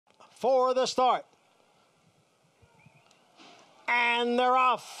for the start. And they're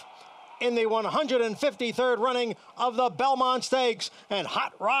off in the 153rd running of the Belmont Stakes. And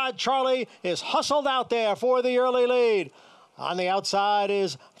Hot Rod Charlie is hustled out there for the early lead. On the outside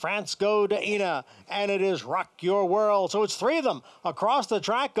is Francisco de Ina, and it is Rock Your World. So it's three of them across the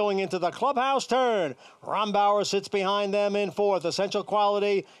track going into the clubhouse turn. Rombauer sits behind them in fourth. Essential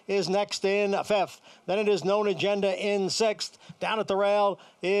Quality is next in fifth. Then it is Known Agenda in sixth. Down at the rail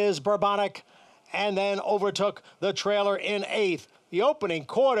is Bourbonic, and then overtook the trailer in eighth. The opening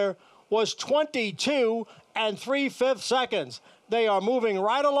quarter was 22 3/5 seconds. They are moving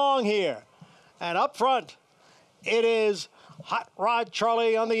right along here. And up front, it is Hot Rod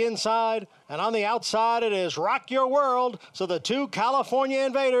Charlie on the inside, and on the outside it is Rock Your World. So the two California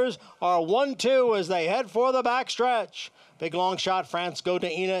Invaders are 1-2 as they head for the backstretch. Big long shot Francisco de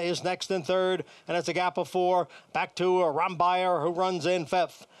Ina is next in third, and it's a gap of 4. Back to Rombauer, who runs in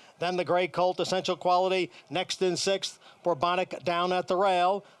fifth. Then the gray colt, Essential Quality, next in sixth. Bourbonic down at the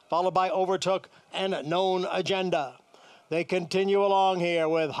rail, followed by Overtook and Known Agenda. They continue along here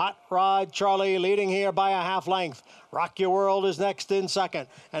with Hot Rod Charlie leading here by a half length. Rock Your World is next in second,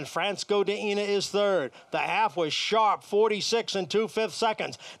 and Francisco de Ina is third. The half was sharp, 46 2/5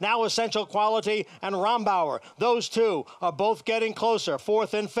 seconds. Now Essential Quality and Rombauer, those two are both getting closer,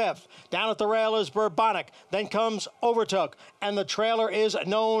 fourth and fifth. Down at the rail is Bourbonic, then comes Overtook, and the trailer is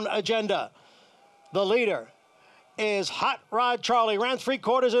Known Agenda. The leader is Hot Rod Charlie, ran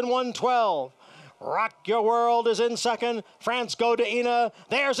 3/4 in 1:12. Rock Your World is in second. Francisco de Ina.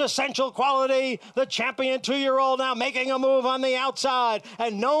 There's Essential Quality, the champion 2-year-old, now making a move on the outside.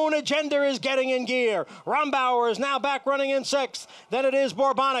 And Known Agenda is getting in gear. Rombauer is now back running in sixth. Then it is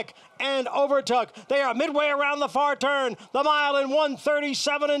Bourbonic and Overtook. They are midway around the far turn. The mile in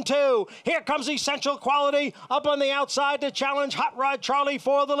 1:37 2. Here comes Essential Quality up on the outside to challenge Hot Rod Charlie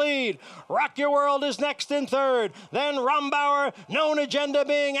for the lead. Rock Your World is next in third. Then Rombauer, Known Agenda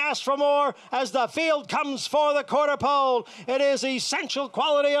being asked for more as the field comes for the quarter pole. It is Essential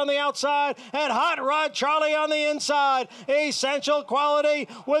Quality on the outside and Hot Rod Charlie on the inside. Essential Quality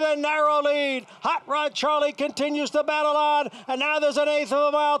with a narrow lead. Hot Rod Charlie continues to battle on, and now there's an eighth of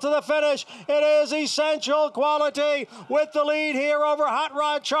a mile to the finish. It is Essential Quality with the lead here over Hot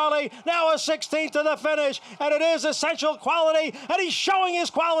Rod Charlie. Now a 16th to the finish, and it is Essential Quality, and he's showing his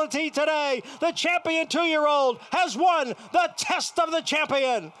quality today. The champion 2-year-old has won the test of the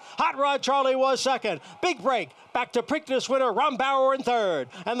champion. Hot Rod Charlie was second. Big break. Back to Preakness winner Rombauer in third.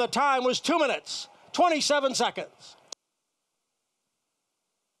 And the time was 2 minutes, 27 seconds.